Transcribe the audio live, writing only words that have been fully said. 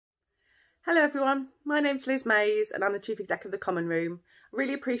Hello everyone, my name's Liz Mays and I'm the Chief Exec of the Common Room. I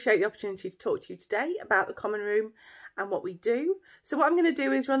really appreciate the opportunity to talk to you today about the Common Room and what we do. So what I'm going to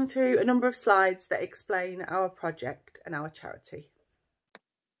do is run through a number of slides that explain our project and our charity.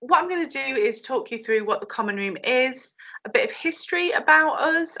 What I'm going to do is talk you through what the Common Room is, a bit of history about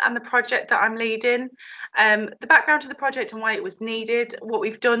us and the project that I'm leading, the background to the project and why it was needed, what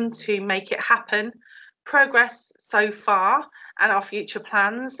we've done to make it happen, progress so far and our future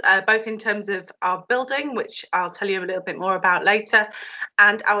plans, both in terms of our building, which I'll tell you a little bit more about later,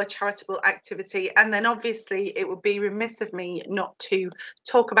 and our charitable activity. And then obviously it would be remiss of me not to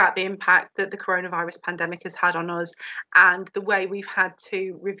talk about the impact that the coronavirus pandemic has had on us and the way we've had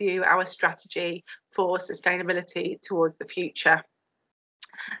to review our strategy for sustainability towards the future.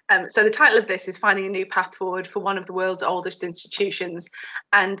 So the title of this is Finding a New Path Forward for one of the world's oldest institutions,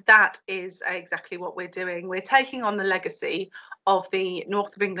 and that is exactly what we're doing. We're taking on the legacy of the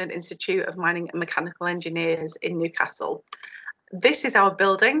North of England Institute of Mining and Mechanical Engineers in Newcastle. This is our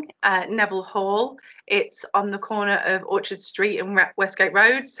building, Neville Hall. It's on the corner of Orchard Street and Westgate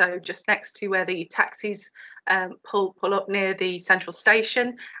Road, so just next to where the taxis pull up near the central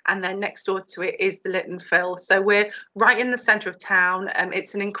station, and then next door to it is the Lytton Phil. So we're right in the centre of town.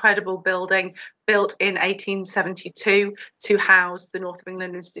 It's an incredible building built in 1872 to house the North of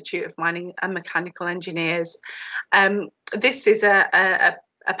England Institute of Mining and Mechanical Engineers. This is a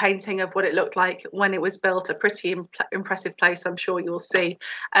painting of what it looked like when it was built, a pretty impressive place, I'm sure you'll see.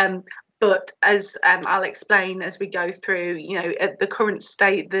 But as I'll explain as we go through, you know, at the current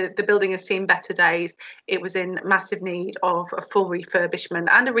state, the building has seen better days. It was in massive need of a full refurbishment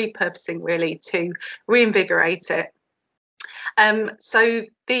and a repurposing, really, to reinvigorate it. So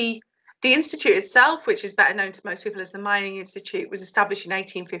the institute itself, which is better known to most people as the Mining Institute, was established in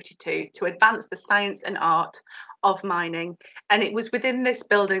 1852 to advance the science and art of mining. And it was within this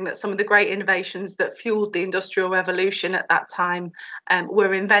building that some of the great innovations that fueled the Industrial Revolution at that time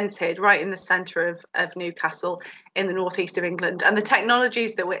were invented, right in the centre of Newcastle in the northeast of England. And the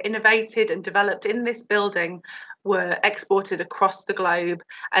technologies that were innovated and developed in this building were exported across the globe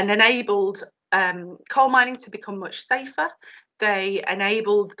and enabled coal mining to become much safer. They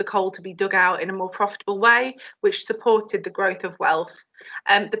enabled the coal to be dug out in a more profitable way, which supported the growth of wealth.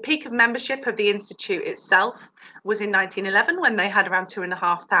 The peak of membership of the Institute itself was in 1911, when they had around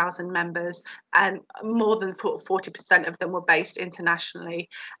 2,500 members, and more than 40% of them were based internationally.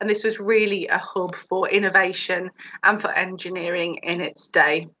 And this was really a hub for innovation and for engineering in its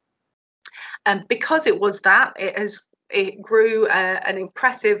day. And because it was that, it grew an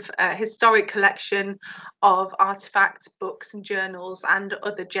impressive historic collection of artifacts, books and journals and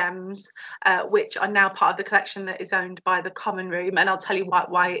other gems, which are now part of the collection that is owned by the Common Room. And I'll tell you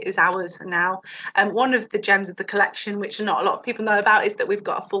why it is ours now. And one of the gems of the collection, which not a lot of people know about, is that we've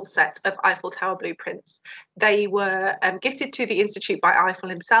got a full set of Eiffel Tower blueprints. They were gifted to the Institute by Eiffel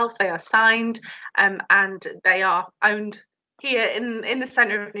himself. They are signed and they are owned here in the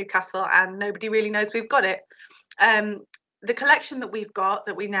centre of Newcastle, and nobody really knows we've got it. The collection that we've got,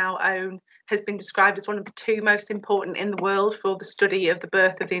 that we now own, has been described as one of the two most important in the world for the study of the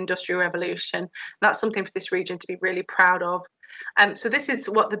birth of the Industrial Revolution. And that's something for this region to be really proud of. So this is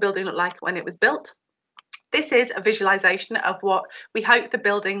what the building looked like when it was built. This is a visualization of what we hope the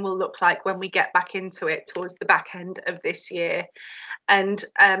building will look like when we get back into it towards the back end of this year. And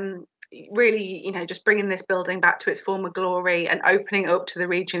really, you know, just bringing this building back to its former glory and opening up to the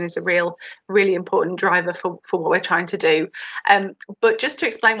region is a really important driver for what we're trying to do. But just to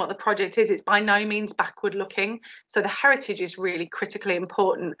explain what the project is, it's by no means backward looking. So the heritage is really critically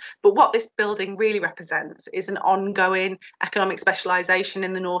important. But what this building really represents is an ongoing economic specialisation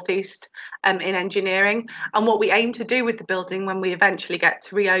in the northeast in engineering. And what we aim to do with the building when we eventually get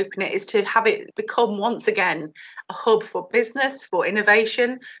to reopen it is to have it become once again a hub for business, for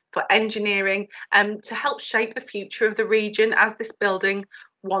innovation, for engineering, to help shape the future of the region as this building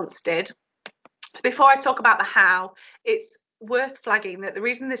once did. So before I talk about the how, it's worth flagging that the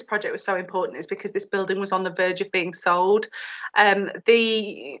reason this project was so important is because this building was on the verge of being sold.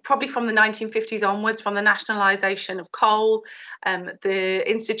 Probably from the 1950s onwards, from the nationalisation of coal, the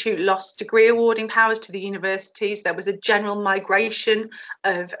Institute lost degree awarding powers to the universities. There was a general migration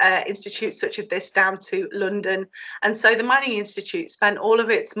of institutes such as this down to London. And so the Mining Institute spent all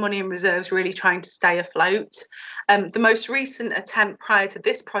of its money and reserves really trying to stay afloat. The most recent attempt prior to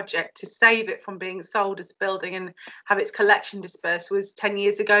this project to save it from being sold as a building and have its collection dispersed was 10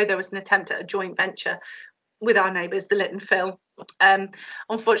 years ago. There was an attempt at a joint venture with our neighbours, the Lytton Phil.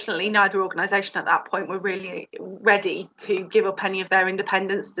 Unfortunately, neither organisation at that point were really ready to give up any of their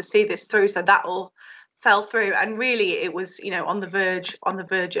independence to see this through, so that all fell through, and really it was, you know, on the verge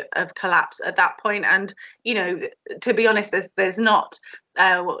of collapse at that point. And, you know, to be honest, there's not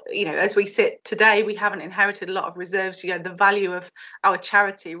you know, as we sit today, we haven't inherited a lot of reserves. You know, the value of our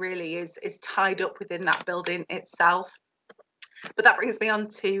charity really is tied up within that building itself. But that brings me on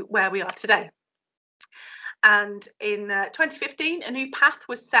to where we are today. And in 2015, a new path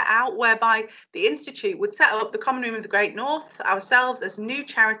was set out whereby the Institute would set up the Common Room of the Great North ourselves as a new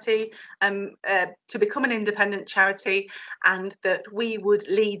charity to become an independent charity, and that we would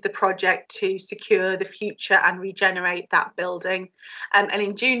lead the project to secure the future and regenerate that building. And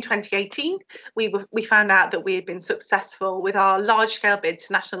in June 2018, we found out that we had been successful with our large-scale bid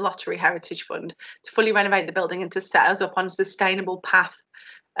to National Lottery Heritage Fund to fully renovate the building and to set us up on a sustainable path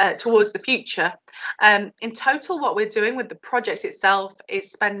towards the future. In total, what we're doing with the project itself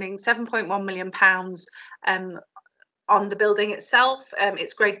is spending £7.1 million on the building itself.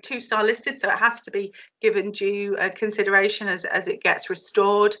 It's grade 2-star listed, so it has to be given due consideration as it gets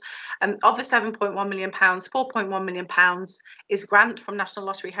restored. Of the £7.1 million, £4.1 million is grant from National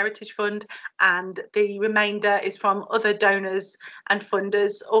Lottery Heritage Fund, and the remainder is from other donors and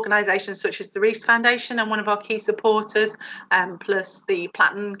funders, organisations such as the Rees Foundation and one of our key supporters, plus the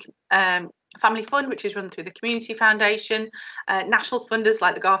Platinum Family Fund, which is run through the Community Foundation, national funders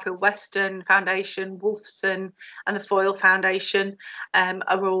like the Garfield Weston Foundation, Wolfson, and the Foyle Foundation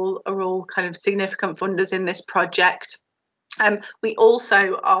are all kind of significant funders in this project. We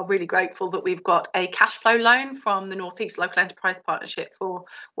also are really grateful that we've got a cash flow loan from the North East Local Enterprise Partnership for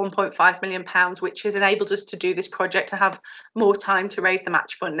 £1.5 million, which has enabled us to do this project to have more time to raise the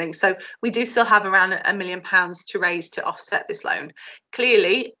match funding. So we do still have around £1 million to raise to offset this loan.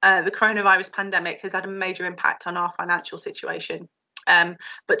 Clearly, the coronavirus pandemic has had a major impact on our financial situation.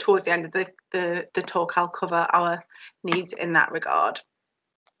 But towards the end of the talk, I'll cover our needs in that regard.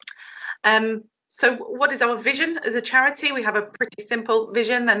 So what is our vision as a charity? We have a pretty simple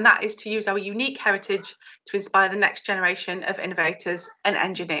vision, and that is to use our unique heritage to inspire the next generation of innovators and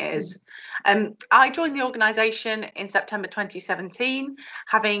engineers. I joined the organisation in September 2017,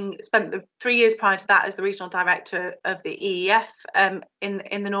 having spent the 3 years prior to that as the regional director of the EEF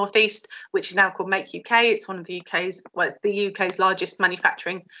in the North East, which is now called Make UK. It's one of the UK's largest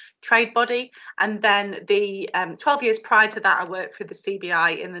manufacturing trade body. And then the 12 years prior to that, I worked for the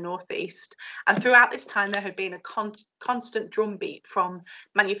CBI in the North East. And throughout this time, there had been a constant drumbeat from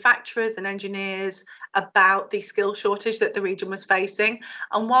manufacturers and engineers about the skill shortage that the region was facing.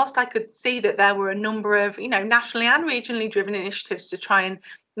 And whilst I could see that there were a number of, you know, nationally and regionally driven initiatives to try and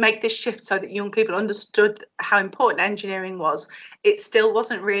make this shift so that young people understood how important engineering was, it still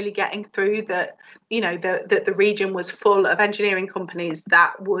wasn't really getting through that, you know, that the region was full of engineering companies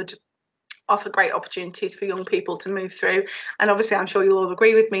that would offer great opportunities for young people to move through. And obviously, I'm sure you'll all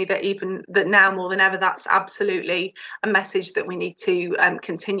agree with me that even that now more than ever, that's absolutely a message that we need to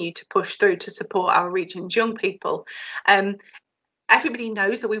continue to push through to support our region's young people. Everybody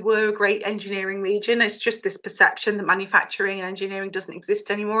knows that we were a great engineering region. It's just this perception that manufacturing and engineering doesn't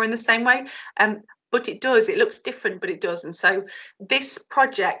exist anymore in the same way. But it does. It looks different, but it does. And so this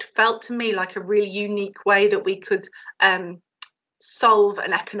project felt to me like a really unique way that we could solve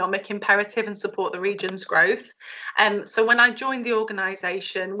an economic imperative and support the region's growth. So when I joined the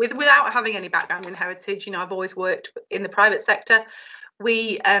organisation, without having any background in heritage, you know, I've always worked in the private sector,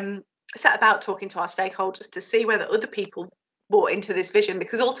 we set about talking to our stakeholders to see whether other people bought into this vision,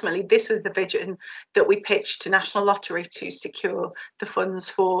 because ultimately this was the vision that we pitched to National Lottery to secure the funds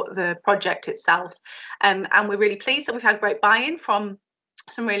for the project itself. And we're really pleased that we've had great buy-in from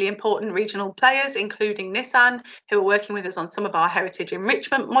some really important regional players, including Nissan, who are working with us on some of our heritage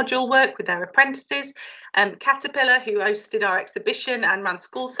enrichment module work with their apprentices, Caterpillar, who hosted our exhibition and ran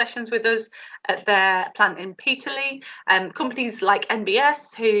school sessions with us at their plant in Peterlee, companies like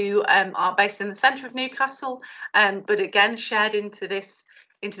NBS, who are based in the centre of Newcastle, but again shared into this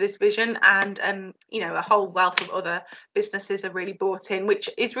vision, and you know, a whole wealth of other businesses are really bought in, which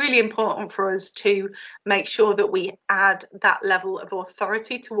is really important for us to make sure that we add that level of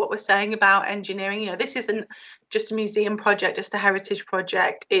authority to what we're saying about engineering. You know, this isn't just a museum project, just a heritage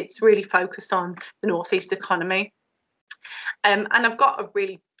project. It's really focused on the North East economy. And I've got a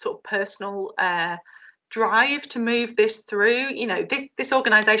really sort of personal drive to move this through. You know, this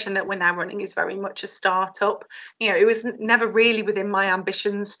organisation that we're now running is very much a startup. You know, it was never really within my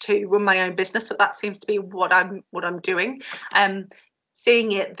ambitions to run my own business, but that seems to be what I'm doing.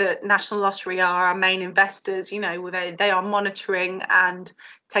 seeing it that National Lottery are our main investors, you know, they are monitoring and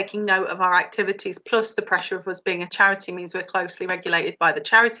taking note of our activities, plus the pressure of us being a charity means we're closely regulated by the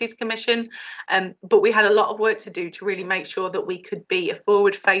Charities Commission. But we had a lot of work to do to really make sure that we could be a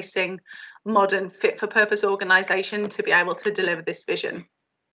forward-facing, modern, fit-for-purpose organisation to be able to deliver this vision.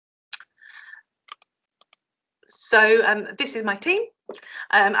 So this is my team.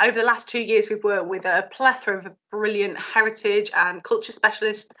 Over the last 2 years, we've worked with a plethora of brilliant heritage and culture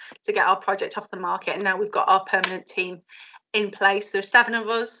specialists to get our project off the market, and now we've got our permanent team in place. There's 7 of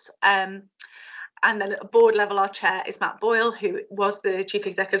us, and then at board level, our chair is Matt Boyle, who was the chief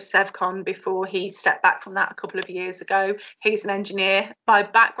executive of Sevcon before he stepped back from that a couple of years ago. He's an engineer by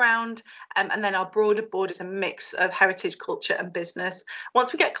background, and then our broader board is a mix of heritage, culture and business.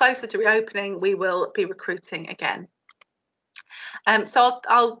 Once we get closer to reopening, we will be recruiting again. So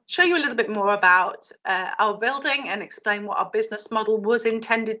I'll show you a little bit more about our building and explain what our business model was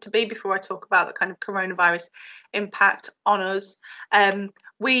intended to be before I talk about the kind of coronavirus impact on us.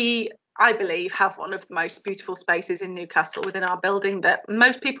 I believe, have one of the most beautiful spaces in Newcastle within our building that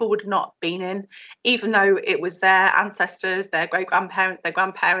most people would not have been in, even though it was their ancestors, their great-grandparents, their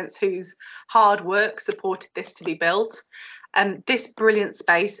grandparents whose hard work supported this to be built. This brilliant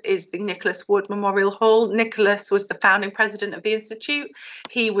space is the Nicholas Wood Memorial Hall. Nicholas was the founding president of the Institute.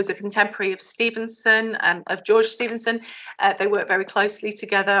 He was a contemporary of Stephenson, of George Stephenson. They worked very closely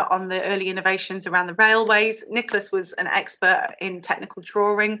together on the early innovations around the railways. Nicholas was an expert in technical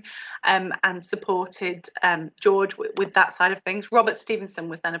drawing and supported George with that side of things. Robert Stephenson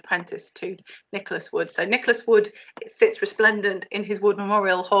was then apprenticed to Nicholas Wood. So Nicholas Wood sits resplendent in his Wood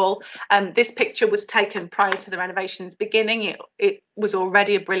Memorial Hall. This picture was taken prior to the renovations beginning. It was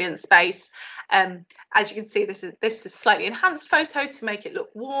already a brilliant space. As you can see, this is a slightly enhanced photo to make it look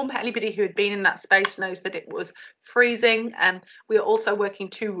warm. Anybody who had been in that space knows that it was freezing. We are also working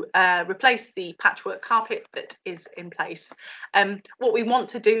to replace the patchwork carpet that is in place. What we want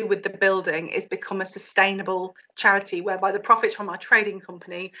to do with the building is become a sustainable charity whereby the profits from our trading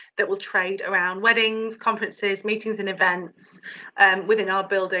company that will trade around weddings, conferences, meetings and events within our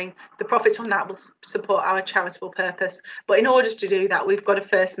building, the profits from that will support our charitable purpose. But in order to do that, we've got to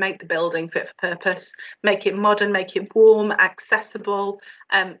first make the building fit for purpose, make it modern, make it warm, accessible,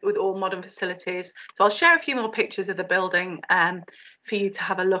 with all modern facilities. So I'll share a few more pictures of the building for you to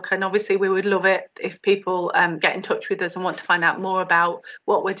have a look. And obviously we would love it if people get in touch with us and want to find out more about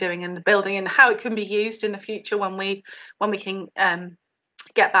what we're doing in the building and how it can be used in the future when we can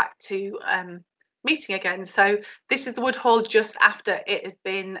get back to meeting again. So this is the Wood Hall just after it had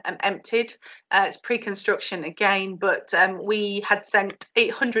been emptied. It's pre-construction again, but we had sent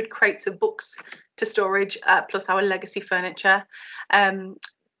 800 crates of books to storage, plus our legacy furniture.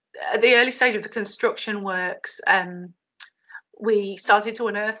 At the early stage of the construction works, we started to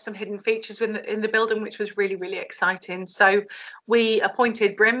unearth some hidden features in the building, which was really, really exciting. So we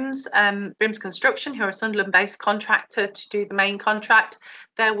appointed Brims Construction, who are a Sunderland-based contractor, to do the main contract.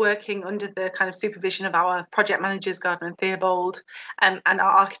 They're working under the kind of supervision of our project managers, Gardner and Theobald, and our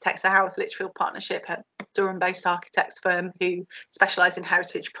architects, the Howarth Litchfield Partnership, a Durham-based architects firm who specialise in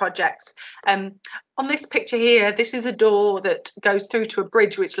heritage projects. On this picture here, this is a door that goes through to a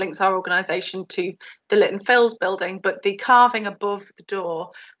bridge which links our organisation to the Lytton Fills building, but the carving above the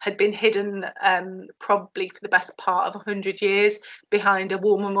door had been hidden probably for the best part of 100 years behind a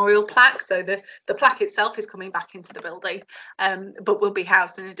war memorial plaque. So the plaque itself is coming back into the building, but will be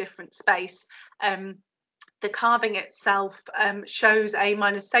housed in a different space. The carving itself shows a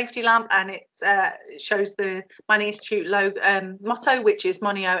miner's safety lamp, and it shows the Mining Institute motto, which is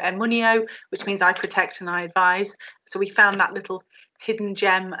Monio et Munio, which means I protect and I advise. So we found that little hidden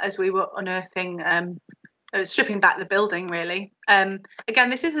gem as we were unearthing, stripping back the building, really. Again,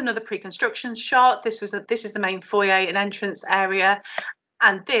 this is another pre-construction shot. This is the main foyer and entrance area.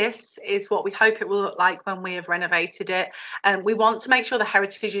 And this is what we hope it will look like when we have renovated it. And we want to make sure the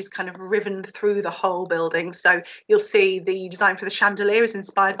heritage is kind of riven through the whole building. So you'll see the design for the chandelier is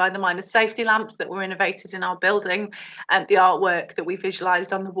inspired by the miner's safety lamps that were innovated in our building. And the artwork that we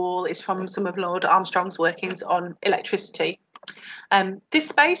visualised on the wall is from some of Lord Armstrong's workings on electricity. This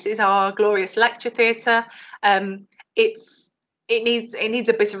space is our glorious lecture theatre. It needs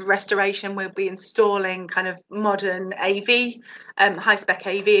a bit of restoration. We'll be installing kind of modern AV, high-spec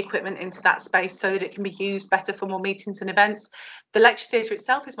AV equipment into that space so that it can be used better for more meetings and events. The lecture theatre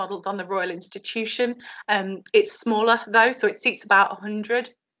itself is modelled on the Royal Institution. It's smaller though, so it seats about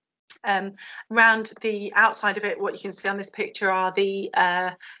 100. Around the outside of it, what you can see on this picture are the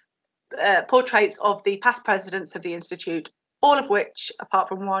portraits of the past presidents of the Institute. all of which, apart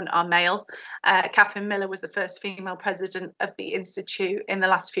from one, are male. Catherine Miller was the first female president of the Institute in the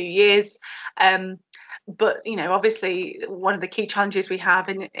last few years. But, you know, obviously one of the key challenges we have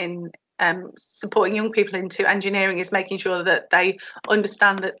in supporting young people into engineering is making sure that they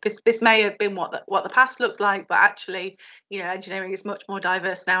understand that this may have been what the past looked like, but actually, you know, engineering is much more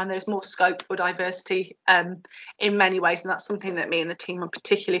diverse now, and there's more scope for diversity in many ways, and that's something that me and the team are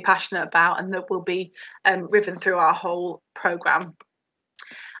particularly passionate about, and that will be riven through our whole programme.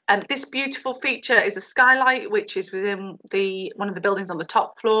 This beautiful feature is a skylight, which is within one of the buildings on the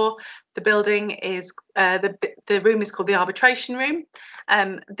top floor. The building is the room is called the arbitration room.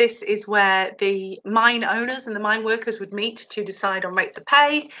 This is where the mine owners and the mine workers would meet to decide on rates of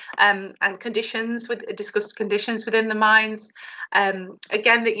pay and discuss conditions within the mines.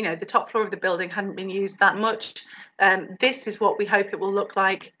 Again, that, you know, the top floor of the building hadn't been used that much. This is what we hope it will look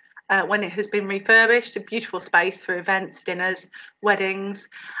like when it has been refurbished. A beautiful space for events, dinners, weddings,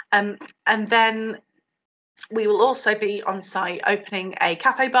 and then we will also be on site opening a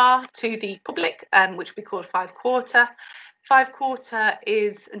cafe bar to the public, which we call Five Quarter. Five Quarter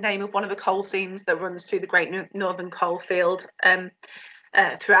is the name of one of the coal seams that runs through the Great Northern Coalfield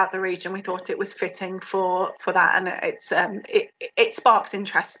throughout the region. We thought it was fitting for that, and it sparks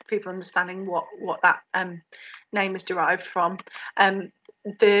interest, people understanding what that name is derived from.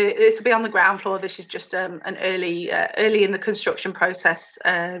 This will be on the ground floor. This is just an early in the construction process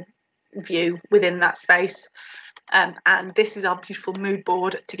view within that space. And this is our beautiful mood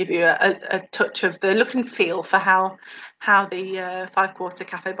board to give you a touch of the look and feel for how the Five Quarter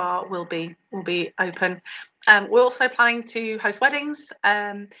Cafe Bar will be open. We're also planning to host weddings.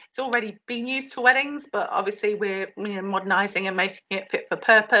 It's already been used for weddings, but obviously we're modernising and making it fit for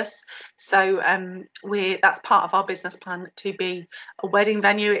purpose. So that's part of our business plan to be a wedding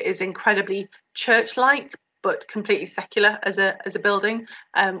venue. It is incredibly church-like, but completely secular as a building,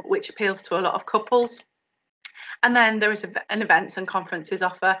 which appeals to a lot of couples. And then there is an events and conferences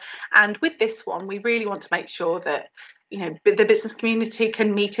offer. And with this one, we really want to make sure that, you know, the business community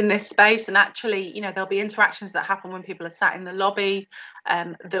can meet in this space, and actually, you know, there'll be interactions that happen when people are sat in the lobby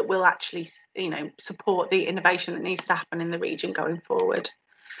that will actually, you know, support the innovation that needs to happen in the region going forward.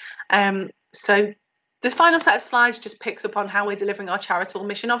 So the final set of slides just picks up on how we're delivering our charitable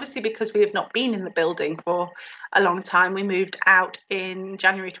mission. Obviously, because we have not been in the building for a long time, we moved out in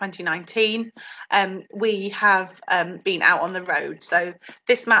January 2019. We have been out on the road. So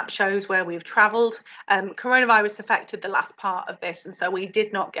this map shows where we've travelled. Coronavirus affected the last part of this, and so we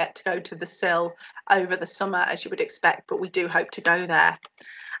did not get to go to the Sill over the summer, as you would expect, but we do hope to go there.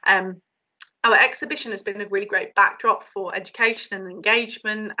 Our exhibition has been a really great backdrop for education and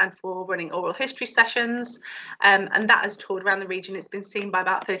engagement, and for running oral history sessions, and that has toured around the region. It's been seen by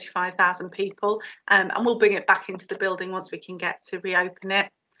about 35,000 people, and we'll bring it back into the building once we can get to reopen it.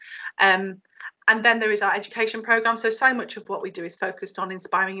 And then there is our education programme. So much of what we do is focused on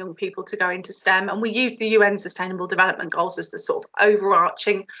inspiring young people to go into STEM. And we use the UN Sustainable Development Goals as the sort of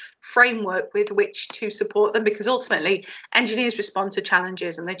overarching framework with which to support them, because ultimately engineers respond to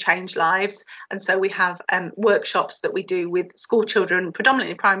challenges and they change lives. And so we have workshops that we do with school children,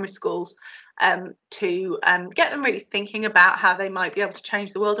 predominantly primary schools, to get them really thinking about how they might be able to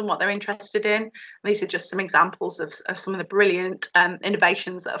change the world and what they're interested in. And these are just some examples of some of the brilliant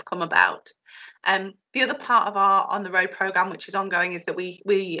innovations that have come about. The other part of our On the Road programme, which is ongoing, is that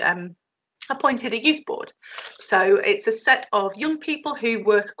we appointed a youth board. So it's a set of young people who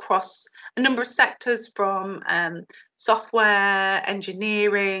work across a number of sectors, from software,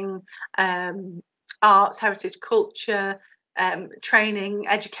 engineering, arts, heritage, culture, training,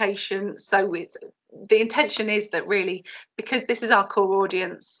 education. So the intention is that, really, because this is our core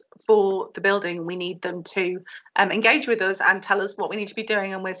audience for the building, we need them to engage with us and tell us what we need to be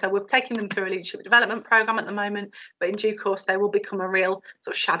doing. And we're taking them through a leadership development programme at the moment, but in due course they will become a real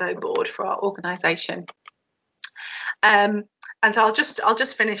sort of shadow board for our organisation. And so I'll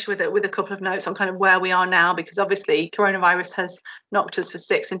just finish with a couple of notes on kind of where we are now, because obviously coronavirus has knocked us for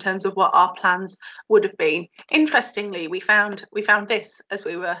six in terms of what our plans would have been. Interestingly, we found this as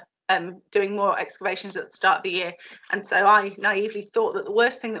we were doing more excavations at the start of the year, and so I naively thought that the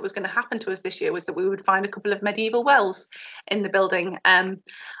worst thing that was going to happen to us this year was that we would find a couple of medieval wells in the building.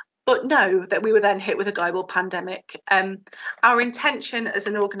 But no, that we were then hit with a global pandemic. Our intention as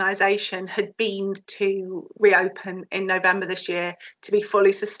an organisation had been to reopen in November this year, to be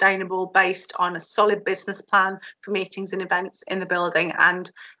fully sustainable, based on a solid business plan for meetings and events in the building.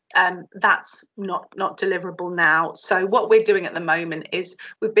 And that's not deliverable now. So what we're doing at the moment is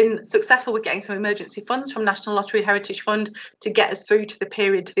we've been successful with getting some emergency funds from National Lottery Heritage Fund to get us through to the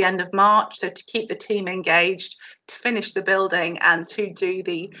period to the end of March, so to keep the team engaged, to finish the building and to do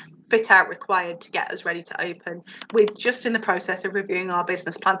the fit out required to get us ready to open. We're just in the process of reviewing our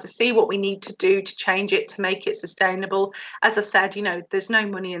business plan to see what we need to do to change it, to make it sustainable. As I said, you know, there's no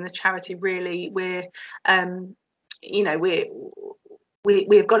money in the charity really.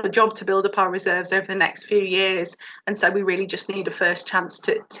 We've got a job to build up our reserves over the next few years, and so we really just need a first chance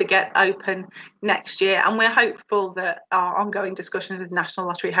to get open next year. And we're hopeful that our ongoing discussions with the National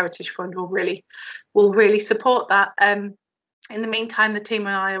Lottery Heritage Fund will really support that. In the meantime, the team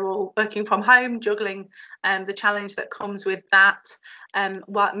and I are all working from home, juggling the challenge that comes with that.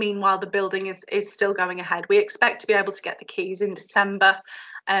 Meanwhile, the building is still going ahead. We expect to be able to get the keys in December,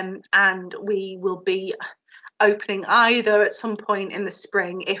 and we will be opening either at some point in the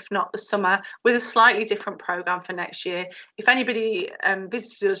spring, if not the summer, with a slightly different programme for next year. If anybody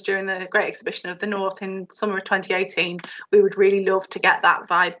visited us during the Great Exhibition of the North in summer of 2018, we would really love to get that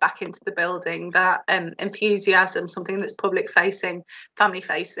vibe back into the building, that enthusiasm, something that's public facing, family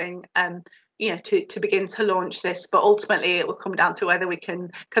facing, you know, to begin to launch this. But ultimately it will come down to whether we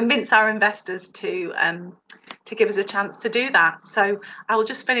can convince our investors to give us a chance to do that. So I will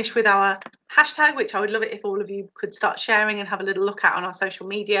just finish with our hashtag, which I would love it if all of you could start sharing and have a little look at on our social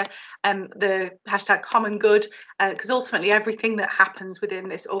media, the hashtag common good, because ultimately everything that happens within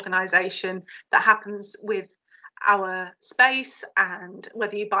this organisation, that happens with our space, and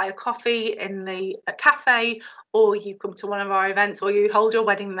whether you buy a coffee in the cafe or you come to one of our events or you hold your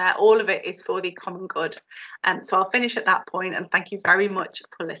wedding there, all of it is for the common good. So I'll finish at that point, and thank you very much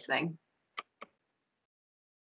for listening.